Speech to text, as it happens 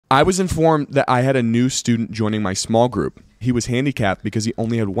I was informed that I had a new student joining my small group. He was handicapped because he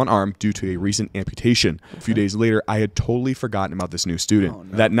only had one arm due to a recent amputation. A few days later, I had totally forgotten about this new student. Oh,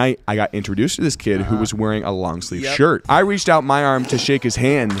 no. That night, I got introduced to this kid who was wearing a long sleeve shirt. I reached out my arm to shake his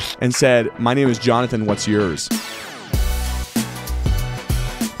hand and said, "My name is Jonathan, what's yours?"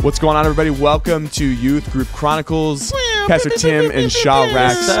 What's going on, everybody? Welcome to Youth Group Chronicles. Pastor Tim and Shaw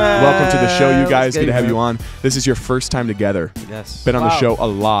Rax, welcome to the show, you guys. Good to have you on. This is your first time together. Yes. Been on the show a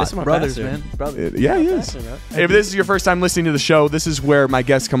lot. This is my Brothers, pastor. man. Brothers. Yeah, he is. If this is your first time listening to the show, this is where my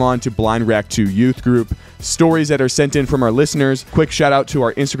guests come on to blind react to Youth Group stories that are sent in from our listeners. Quick shout out to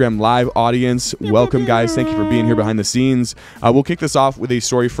our Instagram live audience. Welcome, guys. Thank you for being here behind the scenes. We'll kick this off with a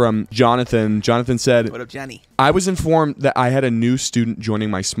story from Jonathan. Jonathan said, What up, Johnny? I was informed that I had a new student joining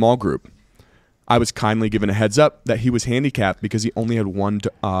my small group. I was kindly given a heads up that he was handicapped because he only had one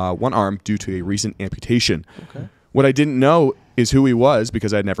arm due to a recent amputation. Okay. What I didn't know is who he was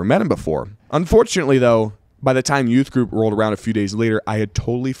because I had never met him before. Unfortunately, though, by the time youth group rolled around a few days later, I had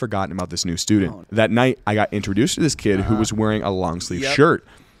totally forgotten about this new student. Oh. That night, I got introduced to this kid who was wearing a long sleeve shirt.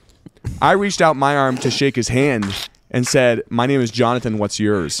 I reached out my arm to shake his hand and said, "My name is Jonathan, what's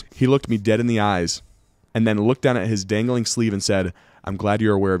yours?" He looked me dead in the eyes and then looked down at his dangling sleeve and said, "I'm glad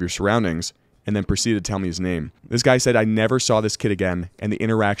you're aware of your surroundings," and then proceeded to tell me his name. This guy said I never saw this kid again, and the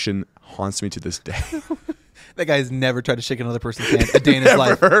interaction haunts me to this day. That guy's never tried to shake another person's hand a day in his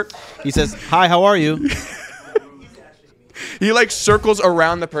life. He says, "Hi, how are you?" He like circles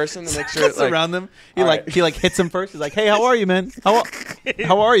around the person to make sure it's like, around them. He like hits him first. He's like, "Hey, how are you, man?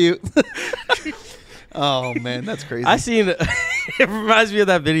 How are you?" Oh man, that's crazy. I seen it. It reminds me of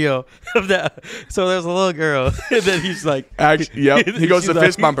that video of that. So there's a little girl, and then he's like, Yep. He goes to she's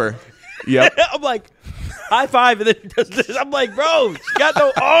fist bumper. Yep. I'm like, high five, and then he does this. I'm like, bro, she got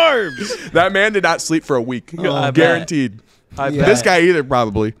no arms. That man did not sleep for a week. I bet. Guaranteed. I Yeah. This guy either,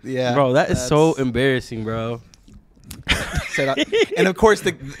 probably. Yeah, Bro, that is so embarrassing, bro. And of course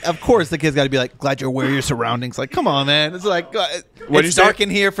the kid's got to be like, "Glad you're aware of your surroundings." Like, come on, man. It's like it's dark in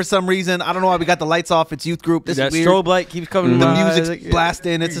here for some reason. I don't know why we got the lights off. It's youth group. This That is weird. strobe light keeps coming. The by. music's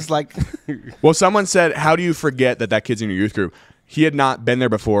blasting. It's just like, Well, someone said, how do you forget that kid's in your youth group? He had not been there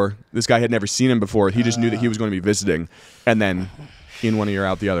before. This guy had never seen him before. He just knew that he was going to be visiting. And then in one ear,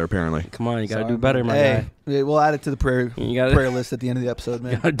 out the other, apparently. Come on, you gotta do better, my hey, guy. we'll add it to the prayer You prayer list at the end of the episode,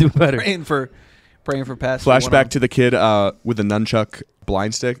 man. You gotta do better. Praying for Pastor. Flashback to the kid with the nunchuck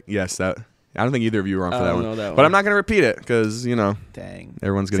blind stick. Yes, that. I don't think either of you were on for I that don't one. know that But one. I'm not going to repeat it because, you know, Dang,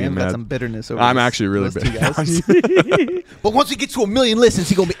 everyone's going to Sam get got mad. some bitterness over I'm this- actually really those two bitter. guys. But once we get to 1 million listens,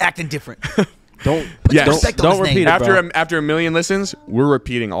 he's gonna be acting different. Don't Yes. respect on don't his repeat name. it, bro. After 1 million listens, we're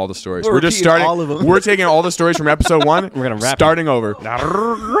repeating all the stories. We're We're just repeating starting. all of them. We're taking all the stories from episode 1. We're gonna wrap it. starting over. Someone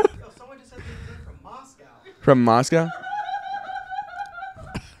just said they were from Moscow. From Moscow.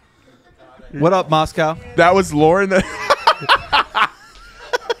 What up, Moscow? That was Lauren. Well,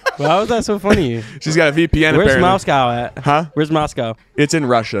 how is that so funny? She's got a VPN. Where's apparently. Moscow at? Huh? Where's Moscow? It's in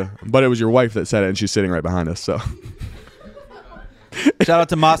Russia, but it was your wife that said it, and she's sitting right behind us. So Shout out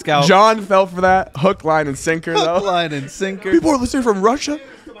to Moscow. John fell for that hook, line, and sinker. Hook, Though line, and sinker. people are listening from Russia.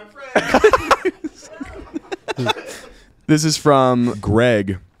 This is from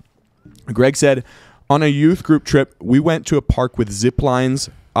Greg. Greg said, on a youth group trip, we went to a park with zip lines,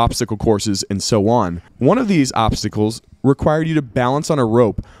 obstacle courses, and so on. One of these obstacles required you to balance on a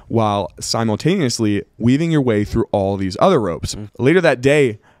rope while simultaneously weaving your way through all these other ropes. Later that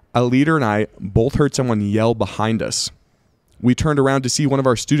day, a leader and I both heard someone yell behind us. We turned around to see one of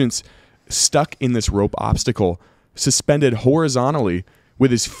our students stuck in this rope obstacle, suspended horizontally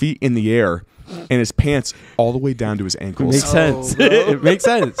with his feet in the air and his pants all the way down to his ankles. Makes sense. It makes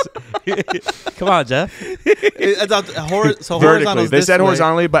sense. Come on, Jeff. So Vertically. horizontal. They said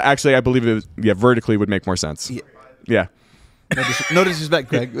horizontally, but actually I believe it was, vertically would make more sense. Yeah. No disrespect,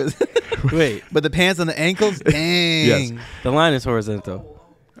 Greg. Wait, But the pants on the ankles, dang. Yes. the line is horizontal.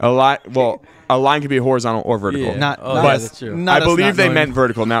 A line can be horizontal or vertical. Yeah. Not, Oh, not yeah, us- that's true. not I us believe not they knowing. meant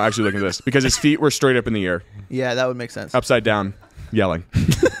vertical now actually looking at this because his feet were straight up in the air, Yeah, that would make sense. upside down, yelling.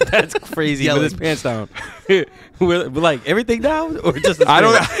 That's crazy. Yelling. With his pants down. We're like everything down, or just his I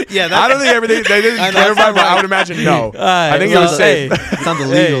don't. pants? Yeah, I don't think everything. They didn't I know, clarify, that's but I right. would imagine no. right, I think it well, was safe. hey. It sounds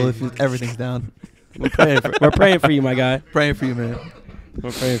illegal if everything's down. We're praying for you, my guy. Praying for you, man.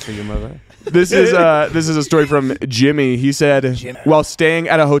 We're praying for you, mother. This is a story from Jimmy. He said, while staying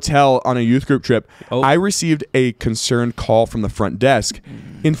at a hotel on a youth group trip, I received a concerned call from the front desk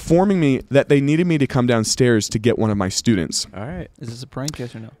informing me that they needed me to come downstairs to get one of my students. All right. Is this a prank,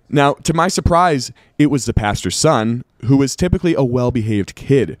 yes or no? Now, to my surprise, it was the pastor's son, who was typically a well-behaved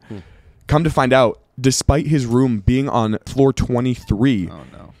kid. Come to find out, despite his room being on floor 23,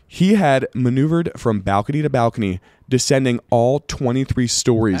 He had maneuvered from balcony to balcony, descending all 23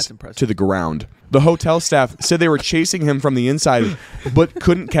 stories to the ground. The hotel staff said they were chasing him from the inside, but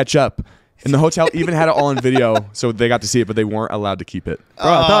couldn't catch up. And the hotel even had it all on video, so they got to see it, but they weren't allowed to keep it. Bro,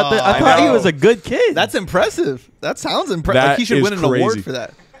 I thought he was a good kid. That's impressive. That sounds impressive. Like he should win an award for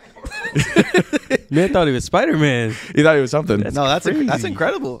that. Man thought he was Spider-Man. He thought he was something. That's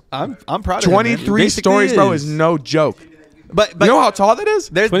incredible. I'm proud of him. 23 stories, bro, is no joke. But you know how tall that is?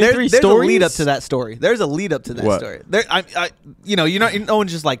 There's a lead up to that story. There's a lead up to that story. There, no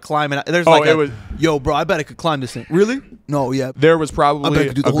one's just like climbing. There's yo, bro, I bet I could climb this thing. Really? No, yeah. There was probably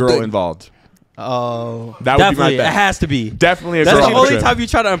a girl involved. Oh, that would be my bet. It has to be. Definitely a girl. girl. That's the only time you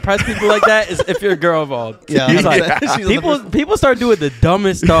try to impress people like that is if you're a girl involved. Yeah. Like, people start doing the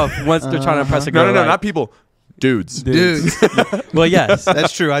dumbest stuff once they're trying to impress a girl. No, not people. Dudes. Well, yes.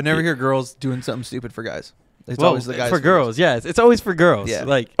 That's true. I never hear girls doing something stupid for guys. It's always the guys. For girls, yes. It's always for girls. Yeah.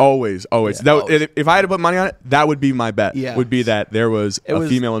 Like always. Yeah, always. If I had to put money on it, that would be my bet. Yeah. Would be that there was a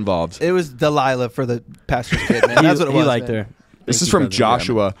female involved. It was Delilah for the pastor's kid, man. That's what it was. He liked her. This is from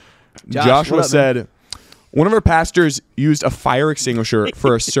Joshua. Joshua said, one of our pastors used a fire extinguisher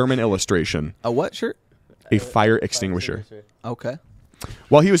for a sermon illustration. A what shirt? A fire extinguisher. Okay.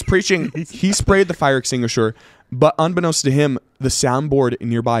 While he was preaching, he sprayed the fire extinguisher, but unbeknownst to him, the soundboard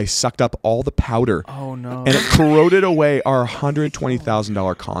nearby sucked up all the powder. Oh, no. And it corroded away our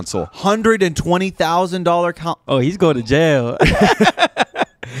 $120,000 console. $120,000 console? Oh, he's going to jail.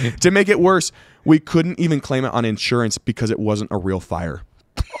 To make it worse, we couldn't even claim it on insurance because it wasn't a real fire.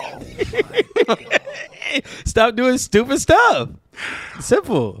 Stop doing stupid stuff.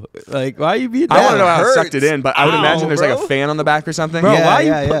 Simple. Like, why are you being? I want to know how it sucked it in, but I would imagine there's like a fan on the back or something. Bro,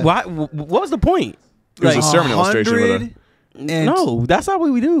 why? What was the point? It was a sermon illustration with a... No, that's not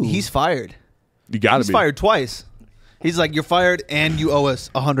what we do. He's fired. You gotta be. He's fired twice. He's like, you're fired, and you owe us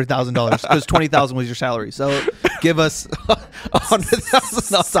 $100,000 because $20,000 was your salary. So give us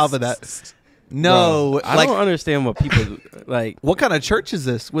 $100,000 on top of that. No, bro, I don't understand what people like. What kind of church is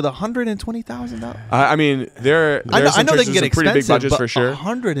this with $120,000? I mean, I know they can get pretty big budgets for sure.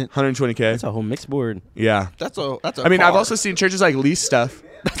 120K. That's a whole mixed board. Yeah, that's a. I mean, I've also seen churches like lease stuff.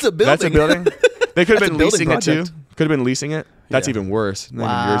 That's a building. That's a building. They could have been leasing it too. Could have been leasing it. That's even worse.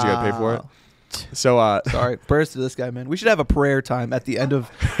 Wow. Yours, you got to pay for it. So sorry, prayers to this guy, man. We should have a prayer time at the end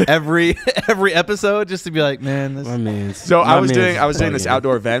of every episode, just to be like, man, this. My man. So I was doing this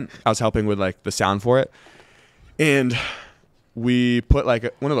outdoor event. I was helping with like the sound for it, and we put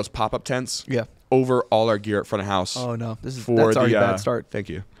like one of those pop-up tents. Yeah. Over all our gear at front of house. Oh no, that's already a bad start. Thank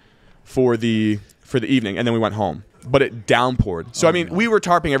you. For the evening, and then we went home, but it downpoured. So I mean, we were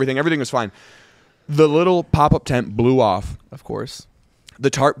tarping everything. Everything was fine. The little pop-up tent blew off. Of course. The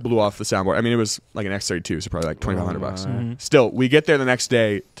tarp blew off the soundboard. I mean, it was like an X32, so probably like $2,500. Still, we get there the next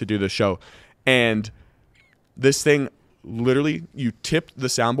day to do the show, and this thing literally, you tipped the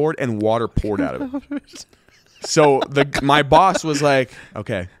soundboard and water poured out of it. So my boss was like,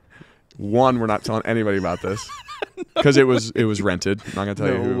 "Okay, one, we're not telling anybody about this because it was rented. I'm not gonna tell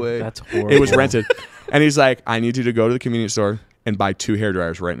you who. Way. That's horrible. It was rented." And he's like, "I need you to go to the convenience store and buy 2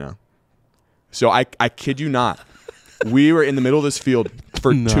 hairdryers right now." So I kid you not. We were in the middle of this field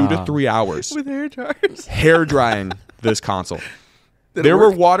for 2 to 3 hours with hair dryers, hair drying this console. There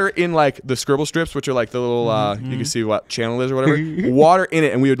were water in like the scribble strips, which are like the little you can see what channel it is or whatever. Water in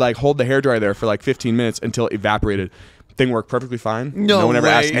it, and we would like hold the hair dryer there for like 15 minutes until it evaporated. Thing worked perfectly fine. No one ever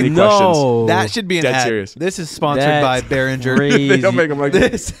asked any questions. That should be an ad. Serious. This is sponsored by Behringer. They don't make them like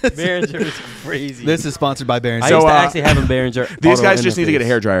this. Behringer is crazy. This is sponsored by Behringer. I used to actually have a Behringer. These guys just need to get a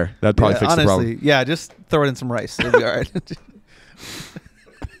hair dryer. That'd probably fix the problem. Yeah, just throw it in some rice. It'll be all right.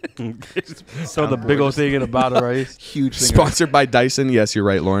 So the big old thing in a bottle of rice. Huge thing. Sponsored by Dyson. Yes, you're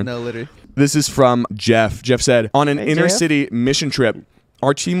right, Lauren. No, literally. This is from Jeff. Jeff said, on an inner city mission trip,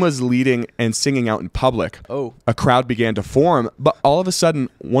 our team was leading and singing out in public. Oh. A crowd began to form, but all of a sudden,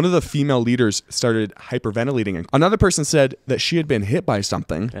 one of the female leaders started hyperventilating. Another person said that she had been hit by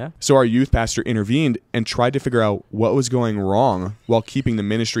something. Yeah. So our youth pastor intervened and tried to figure out what was going wrong while keeping the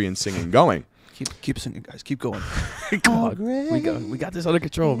ministry and singing going. Keep singing, guys. Keep going. God, we got this under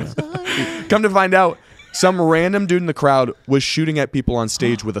control, man. Come to find out, some random dude in the crowd was shooting at people on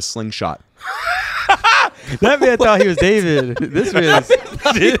stage with a slingshot. That man thought he was David. This man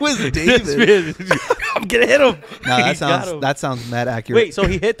he was David. This man, I'm gonna hit him. No, that sounds mad accurate. Wait, so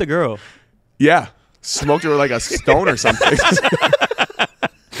he hit the girl? Yeah, smoked her with like a stone or something.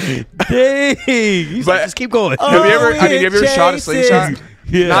 Dang! But just keep going. Have you ever shot a slingshot?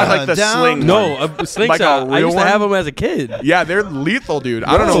 Yeah. Not like the Down. sling. No, one. a slingshot. real I used one? to have them as a kid. Yeah, they're lethal, dude.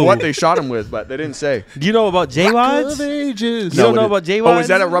 I don't know Bro. what they shot him with, but they didn't say. Do you know about J-Wads? Of ages. You don't know what about it- J-Wads? Oh, is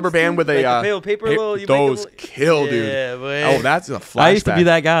that a rubber band with a Like the pale paper little- you make those them- kill, dude. Yeah, boy. Oh, that's a flashback. I used to be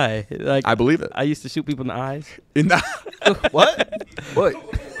that guy. Like I believe it. I used to shoot people in the eyes. In that, What? What?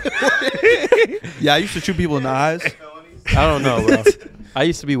 Yeah, I used to shoot people in the eyes. I don't know, bro. I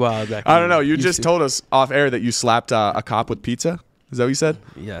used to be wild back then. I don't know. You Used just to. told us off air that you slapped a cop with pizza. Is that what you said?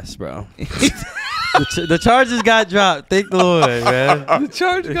 Yes, bro. The charges got dropped. Thank the Lord, man. The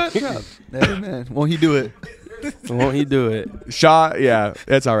charge got dropped. Hey, man, won't he do it? Won't he do it? Shaw, yeah,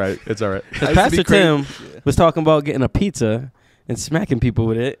 it's all right. It's all right. I used to Pastor be Tim was talking about getting a pizza and smacking people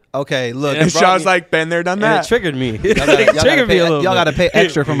with it. Okay, look. And And it brought Shaw's me- like, been there, done And that. it triggered me. Y'all It gotta triggered me a little y'all bit. gotta pay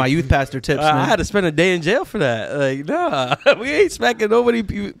extra for my youth pastor tips, man. I had to spend a day in jail for that. Like, nah, we ain't smacking nobody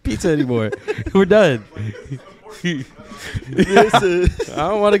pizza anymore. We're done. I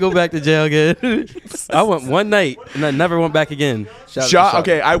don't want to go back to jail again. I went one night and I never went back again. Shout out to Shaw, Shaw.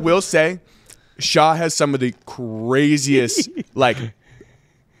 okay, I will say, Shaw has some of the craziest, like,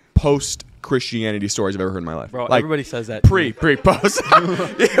 post Christianity stories I've ever heard in my life. Bro, like, everybody says that. post.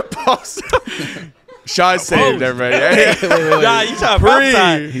 Yeah, post. Shaw's saved, everybody. Nah, you trying to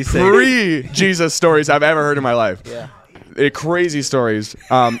prophesy. He's saved. Pre Jesus stories I've ever heard in my life. Yeah. Crazy stories.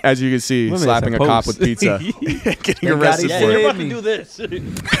 As you can see, Women slapping a said cop post. with pizza, getting God arrested he Yeah, for you're it. about to do this.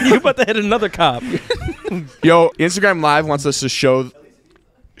 You're about to hit another cop. Yo, Instagram Live wants us to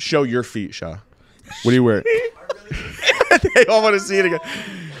show your feet, Shaw. What do you wear? They all want to see it again.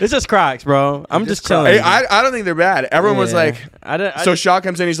 It's just Crocs, bro. I'm just Crocs. chilling. Hey, I don't think they're bad. Everyone was Yeah. like, I so Shaw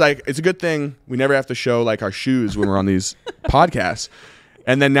comes in, he's like, it's a good thing we never have to show like our shoes when we're on these podcasts.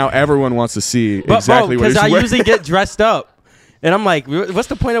 And then now everyone wants to see exactly what because he's I wearing. usually get dressed up, and I'm like, what's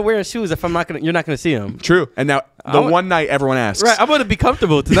the point of wearing shoes if you're not gonna see them? True. And now the one night everyone asks. Right, I'm gonna be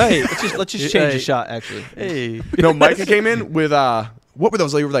comfortable tonight. Let's just change the Hey. shot, actually. Hey, No, Micah came in with what were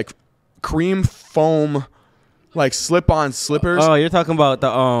those? They were like cream foam, like slip-on slippers. oh, you're talking about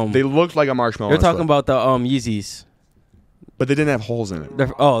the They looked like a marshmallow. You're on his talking foot. about the Yeezys. But they didn't have holes in it.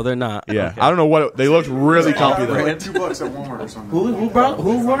 They're not. Yeah, Okay. I don't know what they looked really comfy though. $2 at Walmart or something. Who brought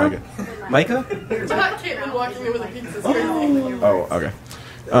him? Micah? Not Caitlin walking in with a pizza. It's crazy. Oh, okay.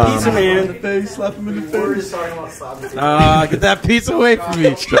 Pizza man. Face, slap him in the We're face. just talking about slapping. Get that pizza away from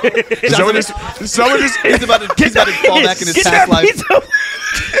me. Someone just He's about to fall back in his Get past that life.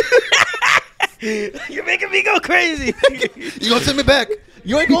 pizza. You're making me go crazy. You gonna send me back?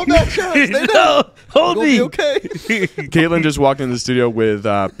 You ain't going back, Sean. Stay down. No, hold Gonna me. be okay. Caitlin just walked into the studio with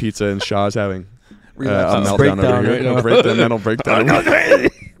pizza and Shaw's having a meltdown breakdown over right here. now. A mental breakdown.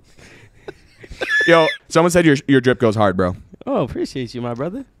 Yo, someone said your drip goes hard, bro. Oh, appreciate you, my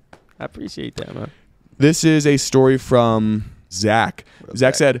brother. I appreciate that, man. This is a story from Zach.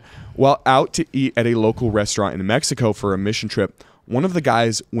 Zach said, while out to eat at a local restaurant in Mexico for a mission trip, one of the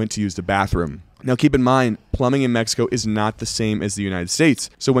guys went to use the bathroom. Now, keep in mind, plumbing in Mexico is not the same as the United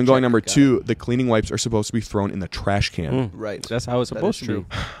States. So when going number 2, the cleaning wipes are supposed to be thrown in the trash can. Right. That's how it's That supposed is to true.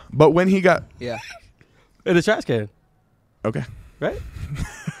 be. But when he got... Yeah. In the trash can, Okay. right?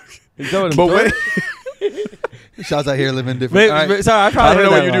 You throw it in But the when... toilet? Shaw's out here living different. Wait, All right. wait, sorry, I I probably don't know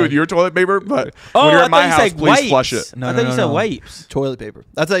heard what that you do wrong. with your toilet paper, but Oh, when you're I at my thought you house, said please wipes. flush it. No, I no, thought no, you said no. wipes. Toilet paper.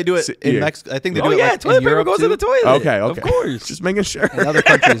 That's how you do it in Yeah. Mexico. I think they Oh do yeah, it like toilet in paper Europe goes too. in the toilet. Okay. Of course. Just making sure. In other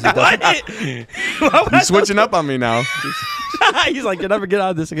countries, it doesn't. You're switching up on me now. He's like, you'll never get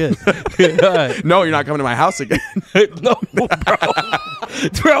out of this again. All right. No, you're not coming to my house again. No, bro.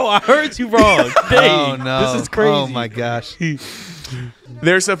 Bro, I heard you wrong. Oh no! This is crazy. Oh my gosh!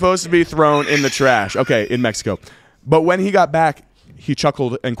 They're supposed to be thrown in the trash. Okay, in Mexico. But when he got back, he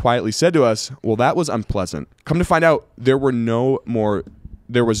chuckled and quietly said to us, "Well, that was unpleasant. Come to find out, there was no more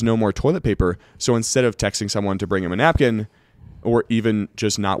toilet paper. So instead of texting someone to bring him a napkin, or even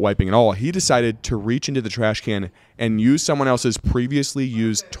just not wiping at all, he decided to reach into the trash can and use someone else's previously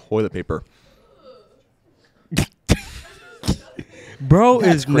used toilet paper." Bro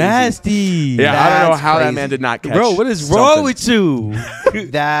is crazy. nasty. Yeah, I don't know That's how that crazy. man did not catch. Bro, what is something. wrong with you?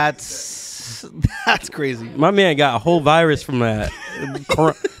 That's crazy. My man got a whole virus from that.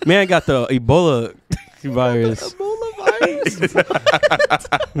 Man got the Ebola virus.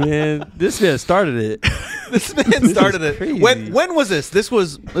 Man, this man started it. This man started is it. crazy. When was this? This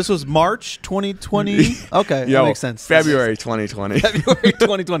was March 2020. Okay, Yo, that makes sense. February 2020. February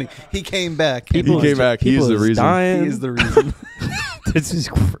 2020. He came back. He came back. He's People the is reason. dying. He is the reason. This is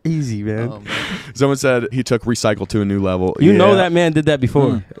crazy, man. Oh, man. Someone said he took recycle to a new level. You know Yeah. that man did that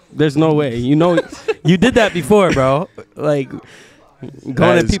before. There's no way. You know, you did that before, bro. Like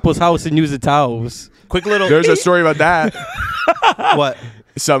going to is- people's house and using towels. Quick little. There's a story about that. What?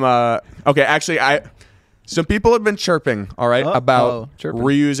 Some okay, actually some people have been chirping, all right, about chirping.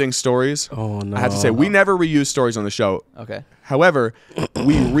 reusing stories. Oh no. I have to say, we never reuse stories on the show. Okay. However,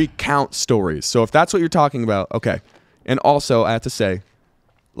 we recount stories. So if that's what you're talking about, okay. And also, I have to say,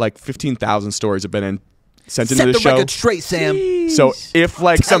 like 15,000 stories have been sent into the show. Record straight, Sam. So if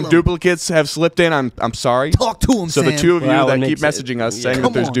like Tell some 'em. duplicates have slipped in, I'm sorry. Talk to him, So Sam. the two of you Well, that that keep makes it- messaging us saying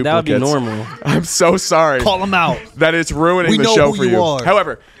Come that there's on. That would duplicates, be normal. I'm so sorry Call him out. that it's ruining We the know show who for you you. are.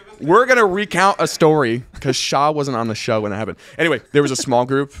 However, we're gonna recount a story because Shaw wasn't on the show when that happened. Anyway, there was a small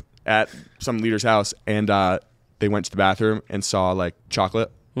group at some leader's house, and they went to the bathroom and saw like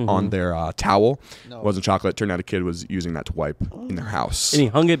chocolate on their towel. No. It wasn't chocolate. Turned out a kid was using that to wipe in their house. And he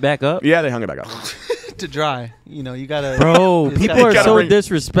hung it back up. Yeah, they hung it back up. To dry. You know, you gotta. Bro, It's people gotta- are gotta so ring-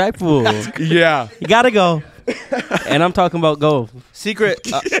 disrespectful. Yeah. You gotta go. And I'm talking about go. Secret,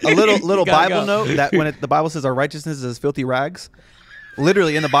 a little gotta Bible go. note that when the Bible says our righteousness is as filthy rags,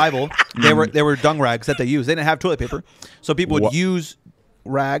 literally in the Bible they were dung rags that they used. They didn't have toilet paper, so people would What? use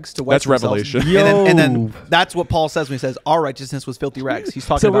rags to wipe That's themselves. revelation. And then Yo. that's what Paul says when he says our righteousness was filthy rags. He's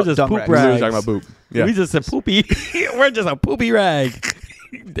talking So we're about just dung poop rags. We're rags. talking about poop. Yeah. We just a poopy. We're just a poopy rag.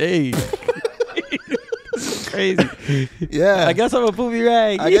 Dang. Crazy. Yeah, I guess I'm a poopy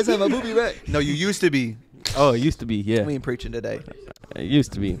rag. I guess I'm a poopy rag. No, you used to be. Oh, it used to be. Yeah. We ain't preaching today. It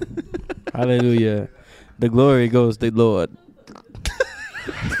used to be. Hallelujah. The glory goes to the Lord.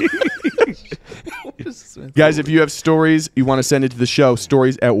 Guys, if you have stories you want to send it to the show,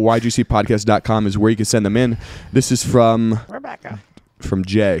 stories@ygcpodcast.com is where you can send them in. This is from Rebecca.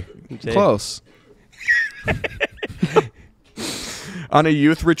 Jay. Jay. Close. On a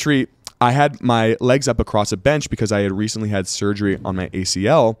youth retreat, I had my legs up across a bench because I had recently had surgery on my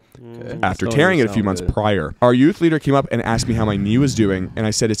ACL after That tearing it a doesn't few sound months good. prior. Our youth leader came up and asked me how my knee was doing, and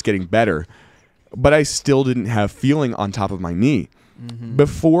I said it's getting better. But I still didn't have feeling on top of my knee.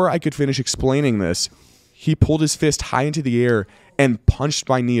 Before I could finish explaining this, he pulled his fist high into the air and punched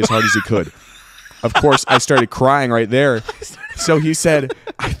my knee as hard as he could. Of course, I started crying right there. So he said,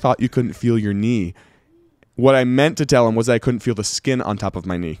 I thought you couldn't feel your knee. What I meant to tell him was I couldn't feel the skin on top of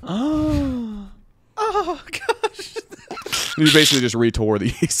my knee. Oh gosh. He basically just retore the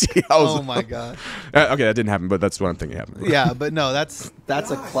ACL. Oh my god. Okay, that didn't happen, but that's what I'm thinking happened. Yeah, but no, that's a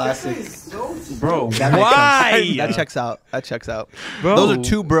classic. Bro, That makes why? sense. That checks out. That checks out. Bro. Those are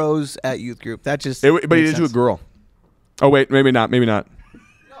two bros at youth group. That just. But he makes did to a sense. girl. Oh, wait, maybe not. Maybe not.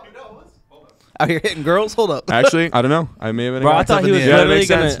 Out here hitting girls. Hold up. Actually, I don't know. I may have been. Bro, I thought he was Yeah, that literally makes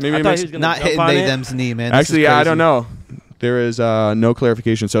gonna. sense. Maybe I it thought makes- he was gonna Not jump hitting on they it. them's knee, man. This Actually, is yeah, I crazy. don't know. There is no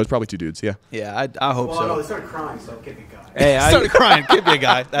clarification, so it's probably two dudes. Yeah. Yeah, I hope Well, no, they so. started crying, so it can't be God. Hey, I started crying. Could be a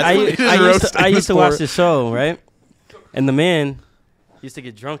guy. That's I what used it is. I used to watch for- the show, right? And the man used to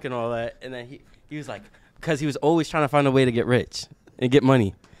get drunk and all that, and then he was like, because he was always trying to find a way to get rich and get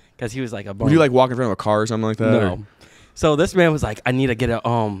money, because he was like a bum. Would you like walk in front of a car or something like that? No. or- So this man was like, I need to get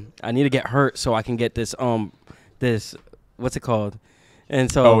hurt so I can get this what's it called? And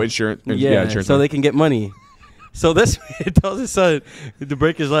so insurance. Yeah, insurance. so they can get money. So this man tells his son to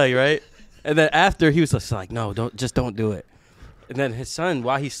break his leg, right? And then after he was just like, no, don't do it. And then his son,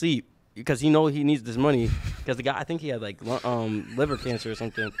 while he sleep, because he needs this money, because the guy, I think he had like liver cancer or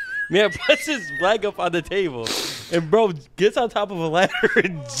something. Man puts his leg up on the table, and bro gets on top of a ladder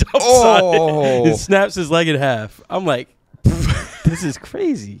and jumps on it and snaps his leg in half. I'm like, this is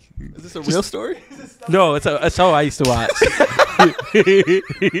crazy. Is this a real story? No, it's a show I used to watch.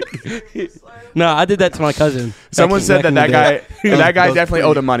 No, I did that to my cousin. Someone Back said in that the that day. guy that guy Those definitely pre-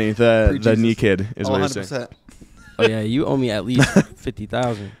 owed him money. The pre-Jesus. knee kid is Oh, what he's saying. 100%. Oh yeah, you owe me at least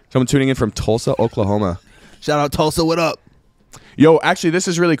 50,000. Someone tuning in from Tulsa, Oklahoma. Shout out Tulsa. What up? Yo, actually, this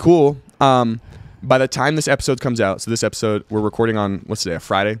is really cool. By the time this episode comes out, so this episode we're recording on what's today, a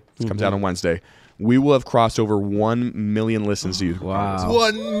Friday. This comes out on Wednesday. We will have crossed over 1 million listens to Youth. Wow.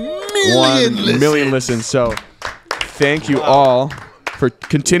 1 1 million listens. So thank you all for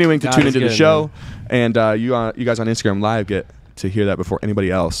continuing to God tune is into the good, show. And you guys on Instagram Live get to hear that before anybody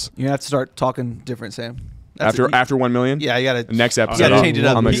else. You have to start talking different, Sam. After 1 million? Yeah, you gotta. Next You episode. gotta I'll- change it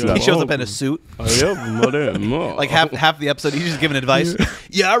up. I'll mix He, it up. he shows up in a suit. Like half the episode, he's just giving advice.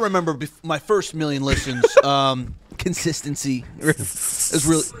 Yeah, I remember my first million listens. Consistency. It's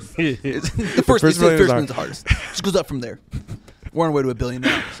really the first million is million's the hardest. Just goes up from there. We're on our way to $1 billion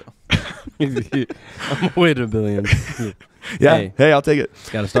now. So. I'm way to $1 billion. Yeah. Hey, I'll take it.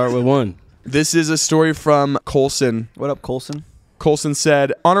 Got to start with one. This is a story from Colson. What up, Colson? Colson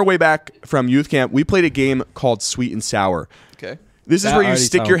said, on our way back from youth camp, we played a game called Sweet and Sour. Okay. This is That where you already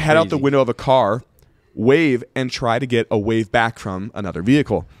stick your sounds head out the crazy. window of a car, wave, and try to get a wave back from another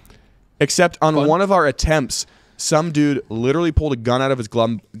vehicle. Except on one of our attempts, some dude literally pulled a gun out of his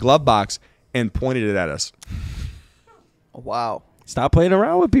glove box and pointed it at us. Wow. Stop playing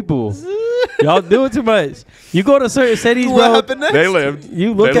around with people. Y'all doing too much. You go to certain cities, What bro. happened next? They lived.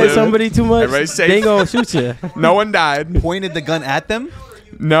 You look They at lived. somebody too much, Everybody's safe. they gonna shoot you. No one died. Pointed the gun at them?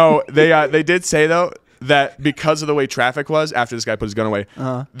 No, they did say though that because of the way traffic was after this guy put his gun away,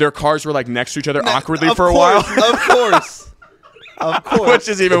 their cars were like next to each other awkwardly Of for a course, while, Of course. Of course. which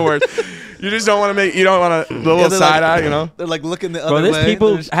is even worse. You just don't want to make. You don't want a little they're side like- eye, you know. They're like looking the Bro, other there's way. people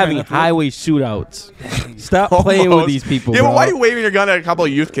They're just having trying to- highway shootouts. Stop playing with Almost. these people, Yeah, bro. but why are you waving your gun at a couple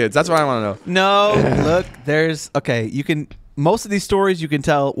of youth kids? That's what I want to know. No, look, there's okay. You can most of these stories you can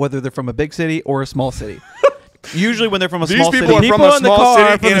tell whether they're from a big city or a small city. Usually, when they're from a These small people city, are People from a in the small car city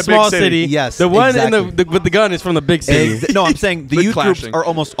are from and the a small big city. Yes, the one exactly. with the gun is from the big city. No, I'm saying the The youth clashing. groups are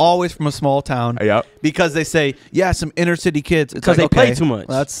almost always from a small town. Yep. Because they say, yeah, some inner city kids. It's 'Cause like, they play okay, too much.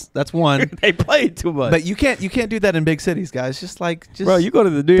 well, that's one. They play too much. But you can't do that in big cities, guys. Just Bro, you go to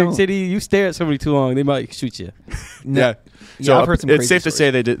the New York don't. City, you stare at somebody too long, they might shoot you. Yeah. Yeah, So I've heard some it's crazy safe to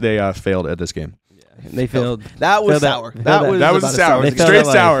stories. say they failed at this game. They failed. That was Failed that- sour. failed That that- was That was about as sour. as it They Straight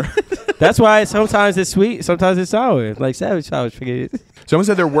felt sour. That's why sometimes it's sweet, sometimes it's sour. Like Savage Sour. Forget it. Someone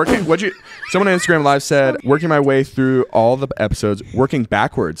said they're working. Someone on Instagram Live said working my way through all the episodes, working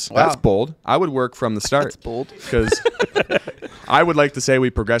backwards. Wow. That's bold. I would work from the start. That's bold. Because I would like to say we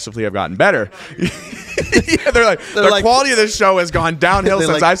progressively have gotten better. Yeah, they're like the like- quality of this show has gone downhill They,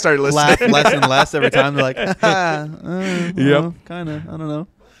 since like, I started laugh listening. less and less every time. They're like, Yep. kind of. I don't know.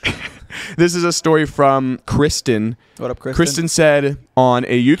 This is a story from Kristen. What up, Kristen? Kristen said, on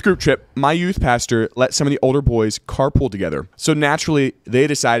a youth group trip, my youth pastor let some of the older boys carpool together. So naturally, they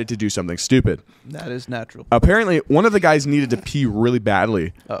decided to do something stupid. That is natural. Apparently, one of the guys needed to pee really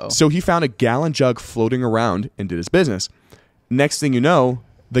badly. Uh-oh. So he found a gallon jug floating around and did his business. Next thing you know,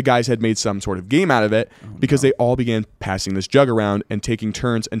 the guys had made some sort of game out of it because they all began passing this jug around and taking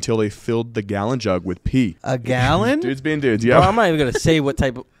turns until they filled the gallon jug with pee. A gallon? Dudes being dudes, Bro, yeah. I'm not even going to say what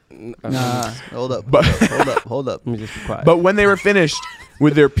type of... Nah. Hold up. But- Hold up. Let me just be quiet. But when they were finished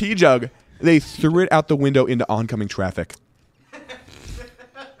with their pee jug, they threw it out the window into oncoming traffic.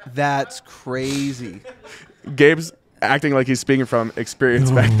 That's crazy. Gabe's acting like he's speaking from experience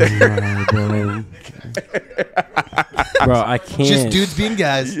back there. Bro, I can't. Just dudes being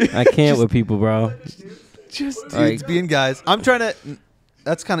guys. I can't with people, bro. Just dudes Like- being guys. I'm trying to.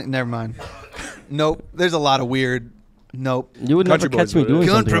 That's kind of. Never mind. Nope. There's a lot of weird. Nope. You would Country never boys catch me would. doing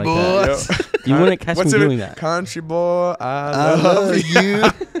Country something like boys. that. You wouldn't catch me doing that. Country boy, I love you.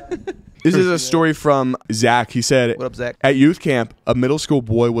 This is a story from Zach. He said, What up, Zach? at youth camp, a middle school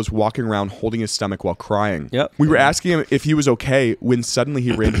boy was walking around holding his stomach while crying. Yep. We were asking him if he was okay when suddenly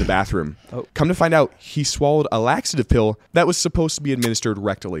he ran to the bathroom. Oh. Come to find out, he swallowed a laxative pill that was supposed to be administered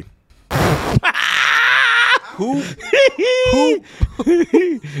rectally. Who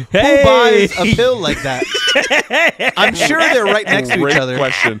Hey! buys a pill like that? I'm sure they're right next to each Great other.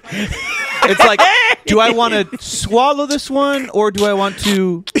 question. It's like, do I want to swallow this one or do I want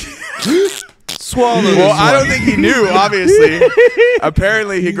to swallow this Well, one? I don't think he knew, obviously.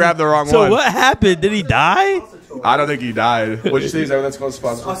 Apparently, he grabbed the wrong So one. what happened? Did he die? I don't think he died. What'd you say? Is that what that's called?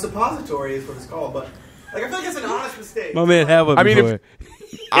 A suppository is what it's called, but like I feel like it's an honest mistake. My man had one I mean, before.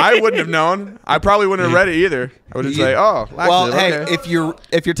 I wouldn't have known. I probably wouldn't have read it either. I would just say, "Oh, laxative, Well, hey, okay."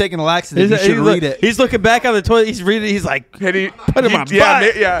 if you're taking a laxative, you should read it. He's looking back on the toilet. He's reading. He's like, And he, Put in my yeah,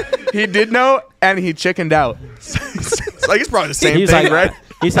 butt. yeah, he did know, and he chickened out. It's like it's probably the same he's thing, like, right?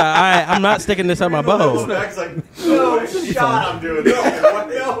 He's like, all right, I'm not sticking this up my butthole. It's like, no, it's a shot I'm doing.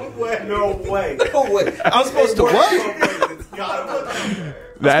 No way. No way. Oh wait, I'm supposed to what? It's gotta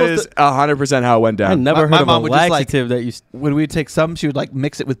That is 100% how it went I down. never My heard of mom a would just, like- laxative that you. When we would take some, she would like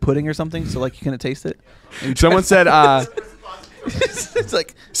mix it with pudding or something, so like you couldn't taste it. Someone said, It's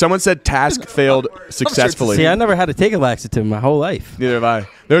like task failed successfully. See, I never had to take a laxative my whole life. Neither have I.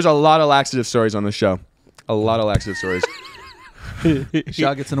 There's a lot of laxative stories on this show. A lot of laxative stories.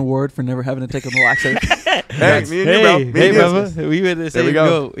 Shaw gets an award for never having to take a laxative. Hey, me and you, bro. Me and hey, you. brother, we were the same we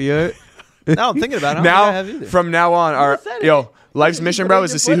go. goat. You heard? Now I'm thinking about it. I don't think I have Now, either. from now on, our life's mission, bro,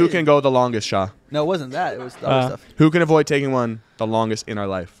 is to see who can go the longest, Shaw. No, it wasn't that. It was the other stuff. Who can avoid taking one the longest in our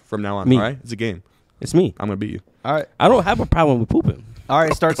life from now on. Me. All right? It's a game. It's me. I'm going to beat you. All right. I don't have a problem with pooping. All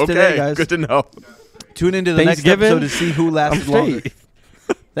right. Starts Okay, today, guys. good to know. Tune into the next Thanksgiving? episode to see who I'm lasted longer. straight.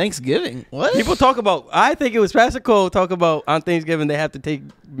 Thanksgiving. What? People talk about. I think it was Pastor Cole talk about on Thanksgiving they have to take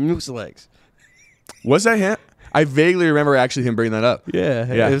Mucilex. Was that him? I vaguely remember actually him bringing that up. Yeah,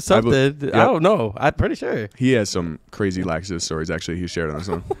 it was something. I don't know. I'm pretty sure. He has some crazy laxative stories, actually, he shared on this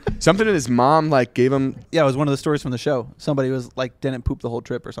one. Something that his mom, like, gave him. Yeah, it was one of the stories from the show. Somebody was, like, didn't poop the whole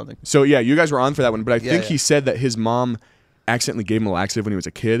trip or something. So, yeah, you guys were on for that one, but I think he said that his mom accidentally gave him a laxative when he was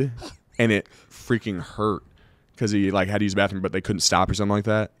a kid, and it freaking hurt. Because he like had to use the bathroom, but they couldn't stop or something like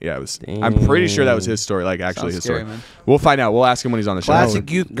that. Yeah, it was. Dang. I'm pretty sure that was his story. Like actually, his scary, story. Man. We'll find out. We'll ask him when he's on the show.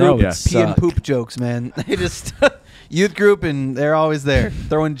 Classic youth group pee and suck. poop jokes, man. They just youth group and they're always there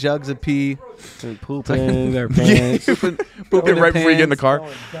throwing jugs of pee, pooping their pants, pooping right before you get in the car.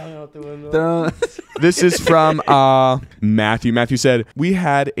 This is from Matthew. Matthew said, "We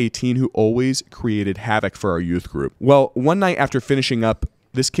had a teen who always created havoc for our youth group. Well, one night after finishing up,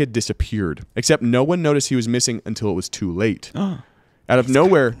 this kid disappeared, except no one noticed he was missing until it was too late. Out of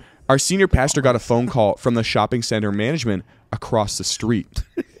nowhere, our senior pastor got a phone call from the shopping center management across the street."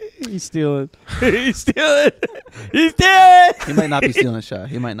 He's stealing. He's stealing. He's dead. He might not be stealing a shot.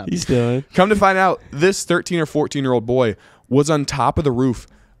 He might not be. He's stealing. Come to find out, this 13 or 14-year-old boy was on top of the roof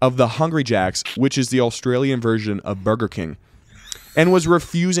of the Hungry Jack's, which is the Australian version of Burger King, and was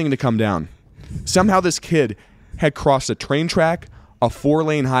refusing to come down. Somehow this kid had crossed a train track, a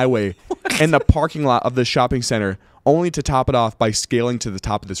 4-lane highway, and the parking lot of the shopping center, only to top it off by scaling to the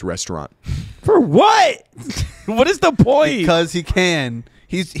top of this restaurant. For what? What is the point? Because he can.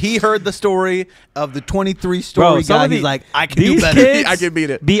 He heard the story of the 23-story guy. He's like, I can do better. Kids I can beat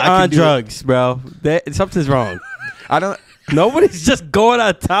it. Be on drugs, bro. Something's wrong. I don't. Nobody's just going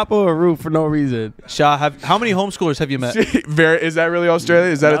on top of a roof for no reason. Shah, how many homeschoolers have you met? Is that really Australia?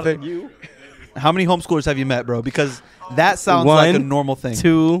 Is that a thing? You. How many homeschoolers have you met, bro? Because that sounds like a normal thing.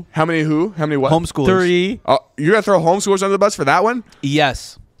 2. How many who? How many what? Homeschoolers. 3. Oh, you're going to throw homeschoolers under the bus for that one?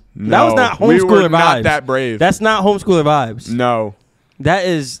 Yes. No, That was not we homeschooler were vibes. not that brave. That's not homeschooler vibes. No. That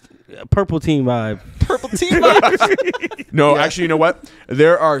is purple team vibe. Purple team vibes. No, actually, you know what?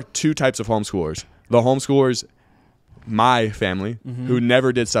 There are 2 types of homeschoolers. The homeschoolers, my family, who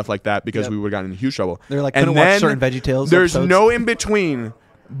never did stuff like that because we would have gotten in huge trouble. They're like, and couldn't watch then certain VeggieTales There's episodes. no in between,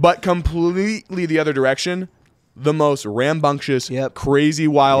 but completely the other direction. The most rambunctious, crazy,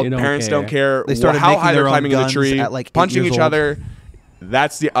 wild. They don't Parents care. don't care They started how making high their they're own climbing in the guns tree, at, like, 8 punching years each old. other.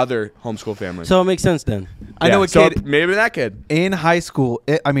 That's the other homeschool family. So it makes sense then. I know a So kid maybe that kid. in high school.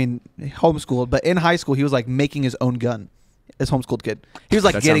 Homeschooled, but in high school, he was like making his own gun. This homeschooled kid. He was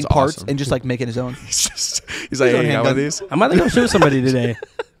like That getting sounds parts awesome. and just like making his own. He's like, own hey, got one of handgun. these? I'm about to go shoot somebody today.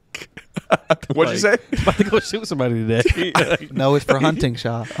 What'd you say? I'm about to go shoot somebody today. No, it's for hunting,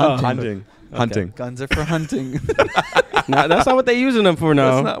 Shah. Hunting. Guns are for hunting. No, that's not what they're using them for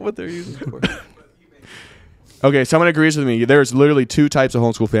now. That's not what they're using for. Okay, someone agrees with me. There's literally 2 types of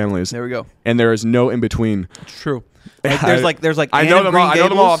homeschool families, There we go. and there is no in between. True. There's like I Anne know of them Green all. I know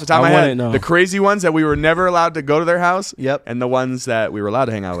them all off the top of my I head. wouldn't know. The crazy ones that we were never allowed to go to their house. Yep. And the ones that we were allowed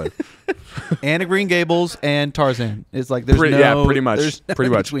to hang out with. Anne of Green Gables and Tarzan. It's like there's Pretty- no. yeah, pretty much. There's no Pretty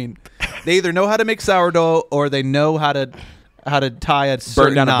in much. between. They either know how to make sourdough or they know how to tie a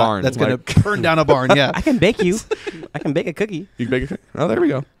certain down a knot barn, that's like- gonna burn down a barn. Yeah. I can bake you. I can bake a cookie. You can bake a cookie? Oh, there we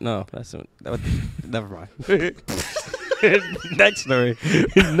go. No, never mind. Next story.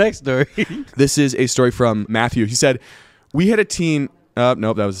 Next story. This is a story from Matthew. He said, we had a teen.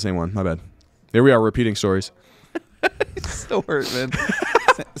 Nope, that was the same one. My bad. There we are, repeating stories. Still hurt, man.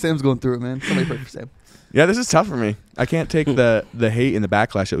 Sam's going through it, man. Somebody pray for Sam. Yeah, this is tough for me. I can't take the hate and the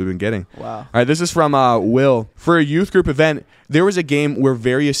backlash that we've been getting. Wow. All right, this is from Will. For a youth group event, there was a game where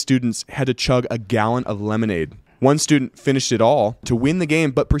various students had to chug a gallon of lemonade. One student finished it all to win the game,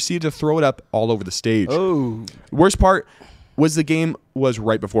 but proceeded to throw it up all over the stage. Oh. Worst part was the game was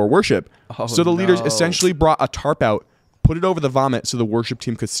right before worship. Oh, so the leaders no. essentially brought a tarp out, put it over the vomit so the worship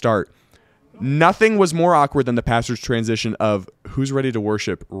team could start. Nothing was more awkward than the pastor's transition of who's ready to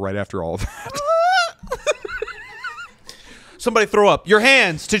worship right after all of that. Somebody throw up your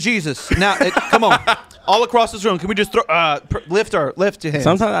hands to Jesus. Now, come on. All across this room, can we just throw lift your hands?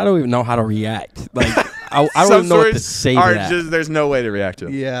 Sometimes I don't even know how to react. Like I don't even know what to say to that. There's no way to react to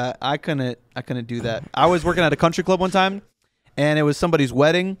it. Yeah, I couldn't do that. I was working at a country club one time, and it was somebody's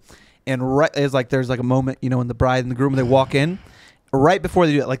wedding, and it's like there's like a moment, when the bride and the groom they walk in, right before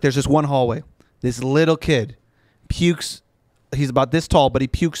they do it, like there's this one hallway. This little kid pukes. He's about this tall, but he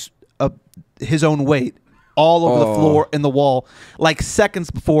pukes his own weight all over the floor and the wall, like seconds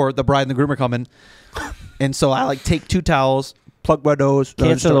before the bride and the groom are coming. And so I like take 2 towels, plug my nose,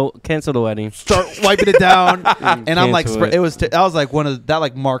 Cancel the wedding. start wiping it down, and I'm like, Cancel it. it was. I was like one of that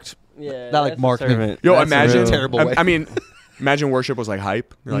like marked. Yeah, that like marked me. Yo, That's imagine. real. Terrible way. I mean, Imagine worship was like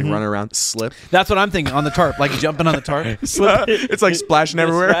hype. You're like running around, slip. That's what I'm thinking on the tarp, like jumping on the tarp. It's like splashing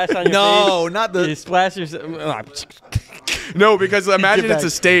everywhere. Splash on your No, face. not the. You splash your. No, because imagine Get it's a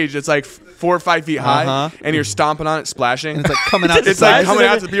back. stage. It's like 4 or 5 feet high, Uh-huh. and you're stomping on it, splashing. It's like coming out. It's like coming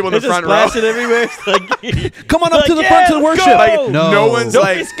out to the people in the front row. Splashing everywhere. It's like, Come on up to the front to the worship. Go! No one's Don't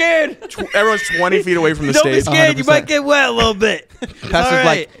like be scared. everyone's 20 feet away from the Don't be stage. scared. You 100%. might get wet a little bit. Pastor's All right.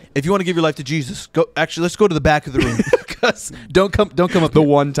 like, if you want to give your life to Jesus, go. Actually, let's go to the back of the room. Because don't come up. The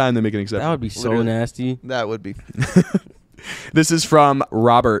one time they make an exception. That would be so Literally. nasty. That would be. This is from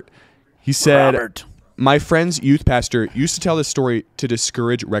Robert. He said, Robert. my friend's youth pastor used to tell this story to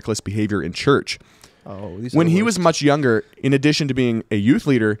discourage reckless behavior in church. Oh, these When are he the was much younger, in addition to being a youth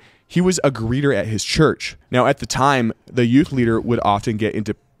leader, he was a greeter at his church. Now, at the time, the youth leader would often get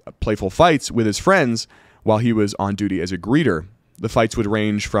into playful fights with his friends while he was on duty as a greeter. The fights would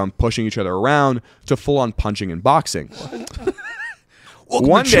range from pushing each other around to full-on punching and boxing.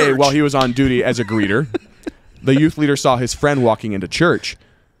 One day, while he was on duty as a greeter, the youth leader saw his friend walking into church.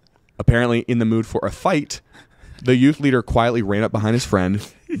 Apparently, in the mood for a fight, the youth leader quietly ran up behind his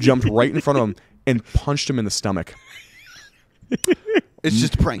friend, jumped right in front of him, and punched him in the stomach. It's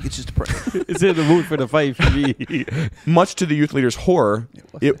just a prank. It's just a prank. It's in the mood for the fight for me. Much to the youth leader's horror,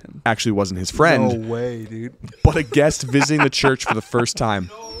 it actually wasn't his friend, way, dude. but a guest visiting the church for the first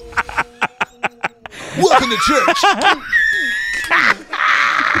time. Welcome to church.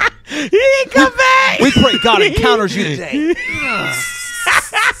 He didn't come back. We pray God encounters you today.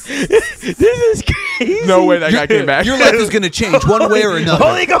 This is crazy. No way that guy came back. Your life is going to change one way or another.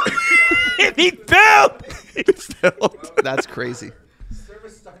 Holy Ghost. He fell. That's crazy.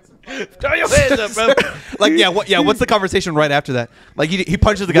 Throw your hands up, bro. Like, yeah, what's the conversation right after that? Like, he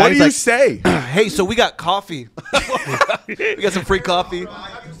punches the guy. What do He's you like, say? hey, so we got coffee. We got some free coffee.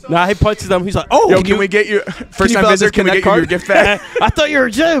 Nah, he punches them. He's like, oh. Yo, can we get you first time fill out visitor? this Can we get Connect you your gift bag? I thought you were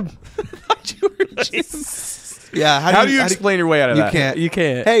Jim. Yeah, How do you explain your way out of You that? can't. You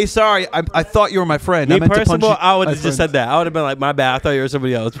can't. Hey, sorry, I thought you were my friend. I Me meant to punch personal, you. I would my have just friend. said that. I would have been like, my bad. I thought you were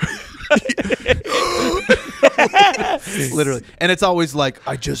somebody else. Literally. And it's always like,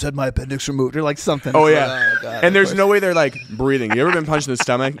 I just had my appendix removed or like something. Oh It's yeah, like, oh, God, and there's of no way they're like breathing. You ever been punched in the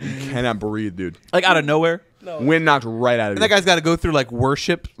stomach? You cannot breathe, dude. course. Like out of nowhere. Wind knocked right out of And you. that guy's got to go through like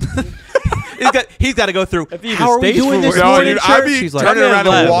worship. he's got to go through. If you How are we stage doing for this work- No, morning, dude, I'd church? be He's like, turning around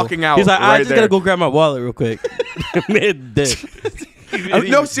and walking out. He's like, I right just there. gotta go grab my wallet real quick. Mid-dick.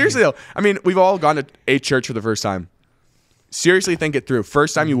 No, seriously though. I mean, we've all gone to a church for the first time. Seriously, think it through.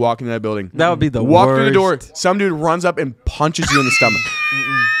 First time you walk into that building, That would be the walk worst. through the door. Some dude runs up and punches you in the stomach.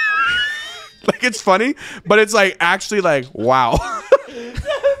 Like it's funny, but it's like actually like wow.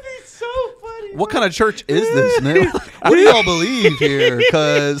 So funny. what kind of church is this, man? What do y'all believe here?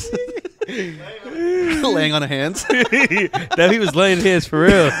 Because laying on hands. That he was laying hands for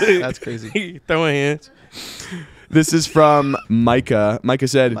real. That's crazy. Throwing hands. This is from Micah. Micah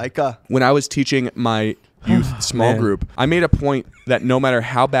said, Micah. when I was teaching my youth small Man. group, I made a point that no matter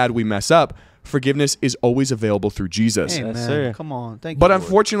how bad we mess up, forgiveness is always available through Jesus. Hey, Yes, man, sir. come on. Thank But you. Lord.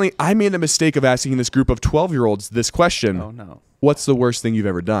 unfortunately, I made the mistake of asking this group of 12-year-olds this question. Oh, no. What's the worst thing you've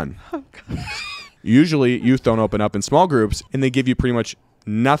ever done? Usually, youth don't open up in small groups, and they give you pretty much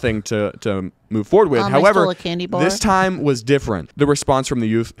nothing to move forward with. I However, stole a candy bar. this time was different. The response from the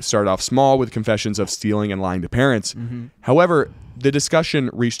youth started off small with confessions of stealing and lying to parents. However, the discussion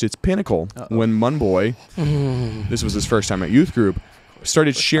reached its pinnacle when Munboy, this was his first time at youth group,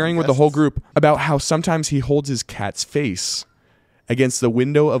 started sharing with the whole group about how sometimes he holds his cat's face against the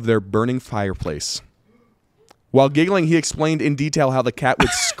window of their burning fireplace. While giggling, he explained in detail how the cat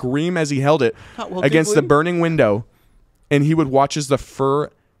would scream as he held it While against the giggling? burning window, and he would watch as the fur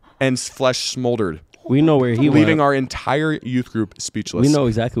and flesh smoldered, We know where he leaving went. our entire youth group speechless. We know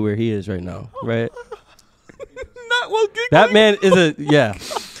exactly where he is right now, right? Not while giggling. That man is a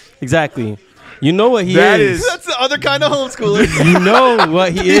exactly. You know what he That is. is- That's the other kind of homeschooler. You know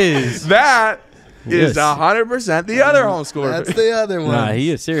what he is. That is Yes. 100% the other homeschooler. That's the other one. Nah, he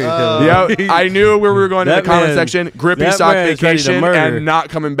is serious. killer. Yeah, I knew where we were going in the That comment man- section. Grippy that sock man is ready to vacation murder. and not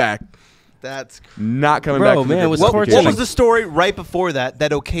coming back. That's Not coming Bro, back. from the man, Grippy was sock what vacation. was the story right before that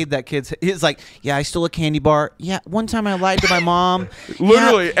okayed that kid's? He's like, yeah, I stole a candy bar. Yeah, one time I lied to my mom.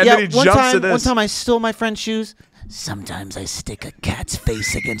 Literally, Yeah, and yeah, then he one jumps time, to this. One time I stole my friend's shoes. Sometimes I stick a cat's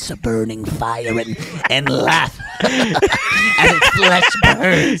face against a burning fire and laugh as its flesh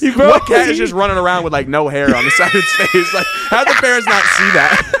burns. What cat is just running around with like no hair on the side of its face? Like, how do the parents not see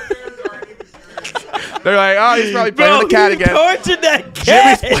that? They're like, oh, he's probably playing with the cat again. Tortured that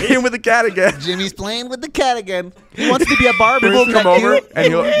cat. Jimmy's playing with the cat again. Jimmy's playing with the cat again. He wants to be a barber. People Isn't come that over cute?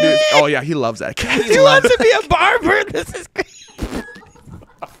 and he'll. Oh yeah, he loves that cat. He wants to be a barber. This is great.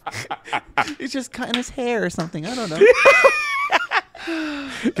 He's just cutting his hair or something. I don't know.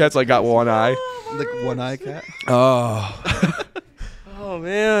 Cat's like got one eye. Like one eye cat. Oh. Oh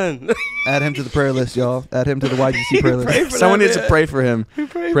man. Add him to the prayer list, y'all. Add him to the YGC prayer list. Someone needs to pray for him. Pray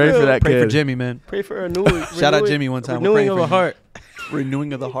for that Pray kid. for Jimmy, man. Pray for a renewing. Shout out Jimmy one time. We're Renewing praying of for a him. heart.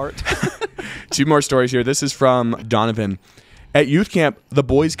 Renewing of the heart. 2 more stories here. This is from Donovan. At youth camp, the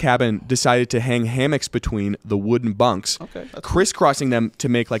boys' cabin decided to hang hammocks between the wooden bunks, crisscrossing them to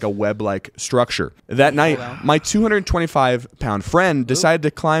make like a web-like structure. That night, my 225-pound friend decided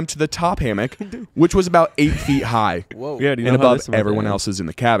to climb to the top hammock, which was about 8 feet high Yeah, and above everyone else's in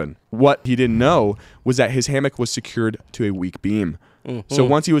the cabin. What he didn't know was that his hammock was secured to a weak beam. So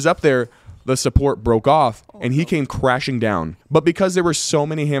once he was up there, the support broke off and he came crashing down. But because there were so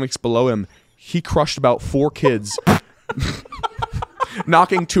many hammocks below him, he crushed about 4 kids,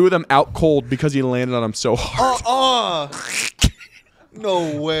 knocking 2 of them out cold because he landed on them so hard.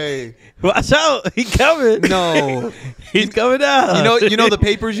 No way. Watch out. He coming. No. He's coming out. You know the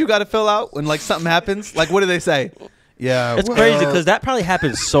papers you got to fill out when like something happens? Like what do they say? Yeah. It's crazy because that probably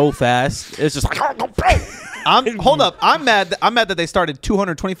happens so fast. It's just like, Hold up. I'm mad that they started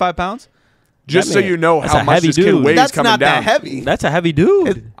 225 pounds. Just That so man- you know that's how a much heavy this kid dude. weighs That's coming not down. that heavy. that's a heavy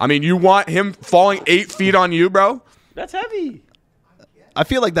dude. I mean, you want him falling 8 feet on you, bro? That's heavy. I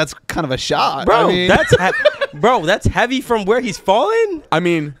feel like that's kind of a shot. Bro, I mean, that's heavy from where he's falling. I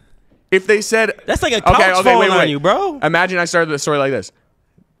mean, if they said... That's like a couch falling on you, bro. Imagine I started the story like this.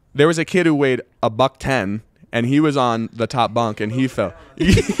 There was a kid who weighed $110, and he was on the top bunk, and he fell.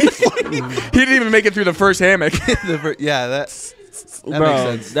 He didn't even make it through the first hammock. yeah, that Bro, makes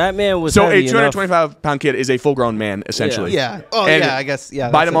sense. that man was So a heavy enough. 225-pound kid is a full-grown man, essentially. Yeah. Oh, And yeah, I guess. Yeah.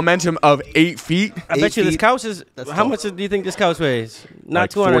 By that's the it. momentum of 8 feet, I bet 8 you this feet. couch is. That's How tough. much do you think this couch weighs? Not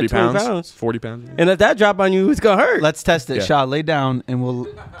like 40 220 pounds. pounds. 40 pounds. And if that drop on you, it's gonna hurt. Let's test it. Yeah. Shaw, lay down, and we'll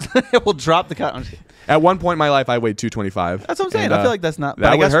we'll drop the couch. At one point in my life, I weighed 225. That's what I'm saying. And, I feel like that's not. but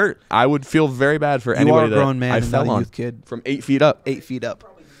that I would guess hurt. I would feel very bad for You anybody are a grown that man I and fell not a on youth kid. from 8 feet up. 8 feet up.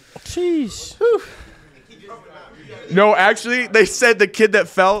 Jeez. No, actually, they said the kid that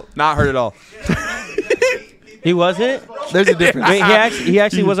fell not hurt at all. He wasn't. There's a difference. Wait, he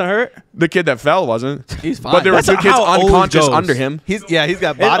actually wasn't hurt. The kid that fell wasn't. He's fine. But there were That's 2 kids how it always unconscious goes. under him. He's got It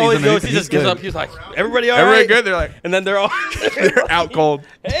bodies always underneath. goes. He just gets up. He's like, everybody all Everybody right? good? They're like, And then they're all they're out cold.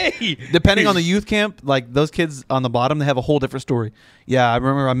 Hey. Depending on the youth camp, like those kids on the bottom, they have a whole different story. Yeah, I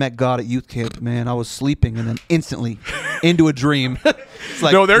remember I met God at youth camp. Man, I was sleeping and then instantly into a dream. It's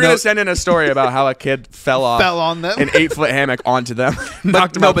like, No, they're going to send in a story about how a kid fell off Fell on them. an 8-foot hammock onto them.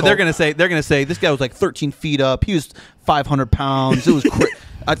 knocked them No, out but they're cold. gonna say this guy was like 13 feet up. He was 500 pounds. It was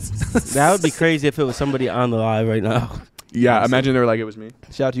That would be crazy if it was somebody on the live right now. Yeah, imagine they were like, it was me.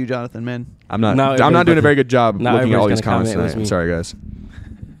 Shout out to you, Jonathan. Man, I'm not Now doing a everybody's- very good job now looking at all these everybody's gonna comments comment it tonight. was I'm me. sorry, guys.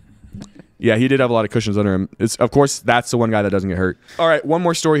 Yeah, he did have a lot of cushions under him. Of course, that's the one guy that doesn't get hurt. All right, one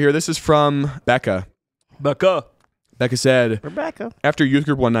more story here. This is from Becca. Becca said, Rebecca. after youth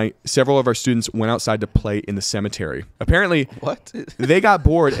group one night, several of our students went outside to play in the cemetery. Apparently, what? they got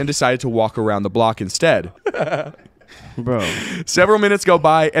bored and decided to walk around the block instead. Bro. Several minutes go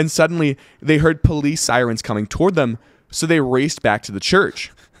by, and suddenly they heard police sirens coming toward them, so they raced back to the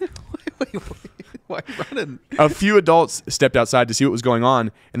church. Wait, why are you running? A few adults stepped outside to see what was going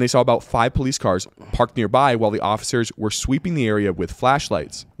on, and they saw about 5 police cars parked nearby while the officers were sweeping the area with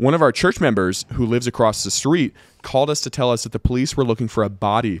flashlights. One of our church members, who lives across the street, called us to tell us that the police were looking for a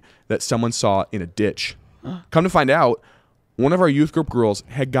body that someone saw in a ditch. Come to find out, one of our youth group girls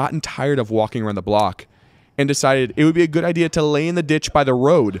had gotten tired of walking around the block and decided it would be a good idea to lay in the ditch by the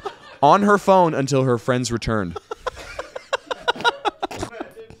road on her phone until her friends returned.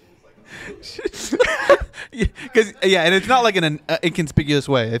 And it's not like in an inconspicuous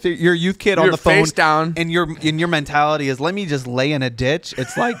way. If you're a youth kid on You're the phone face down. and your mentality is let me just lay in a ditch,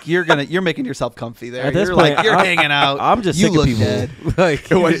 it's like you're making yourself comfy there. At this You're point, like you're hanging out. I'm just you sick look of people. dead. Like,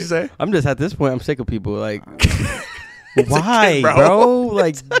 What did you say? I'm just at this point. I'm sick of people. Like, why, kid, bro. bro?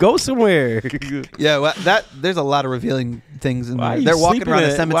 Like, go somewhere. Yeah, well, there's a lot of revealing things in Why there. are you They're walking sleeping around in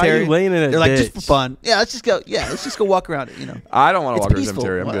a it? Why are you cemetery. laying in a They're like just ditch? for fun. Yeah, let's just go. Yeah, let's just go walk around it. You know, I don't want to it's walk around a peaceful.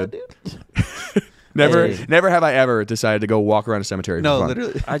 cemetery. I'm Wow, good. dude. Hey. Never have I ever decided to go walk around a cemetery. No, for fun.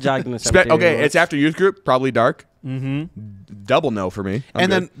 literally. I jogged in the cemetery. Okay, it's after youth group, probably dark. Mm-hmm. Double no for me. I'm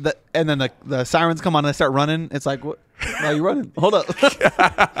And good. then the sirens come on and they start running. It's like what? Why are you running? Hold up.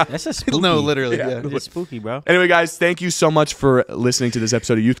 That's a spooky. No, literally. Yeah. It's spooky, bro. Anyway, guys, thank you so much for listening to this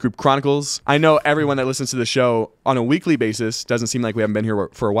episode of Youth Group Chronicles. I know everyone that listens to the show on a weekly basis doesn't seem like we haven't been here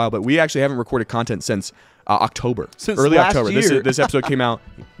for a while, but we actually haven't recorded content since October. Since early last October. year. This episode came out.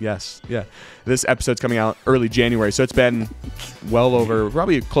 Yes. Yeah. This episode's coming out early January. So it's been well over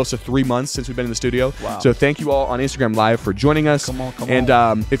probably close to 3 months since we've been in the studio. Wow. So thank you all on Instagram Live for joining us. Come on.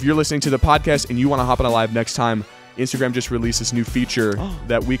 And if you're listening to the podcast and you want to hop on a live next time, Instagram just released this new feature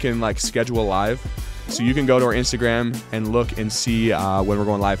that we can like schedule live. So you can go to our Instagram and look and see when we're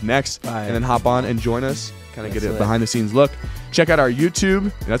going live next, and then hop on and join us. Kind of get a behind the scenes look. Check out our YouTube.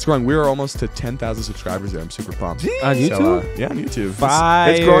 That's growing. We're almost to 10,000 subscribers there. I'm super pumped. On YouTube? So, yeah, on YouTube.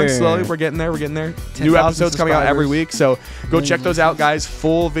 Fire. It's growing slowly. We're getting there. New episodes coming out every week. So go check those out, guys.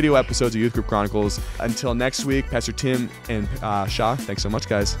 Full video episodes of Youth Group Chronicles. Until next week, Pastor Tim and Shah, thanks so much,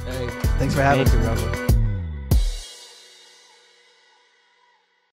 guys. Thanks for having me. Thank you, brother.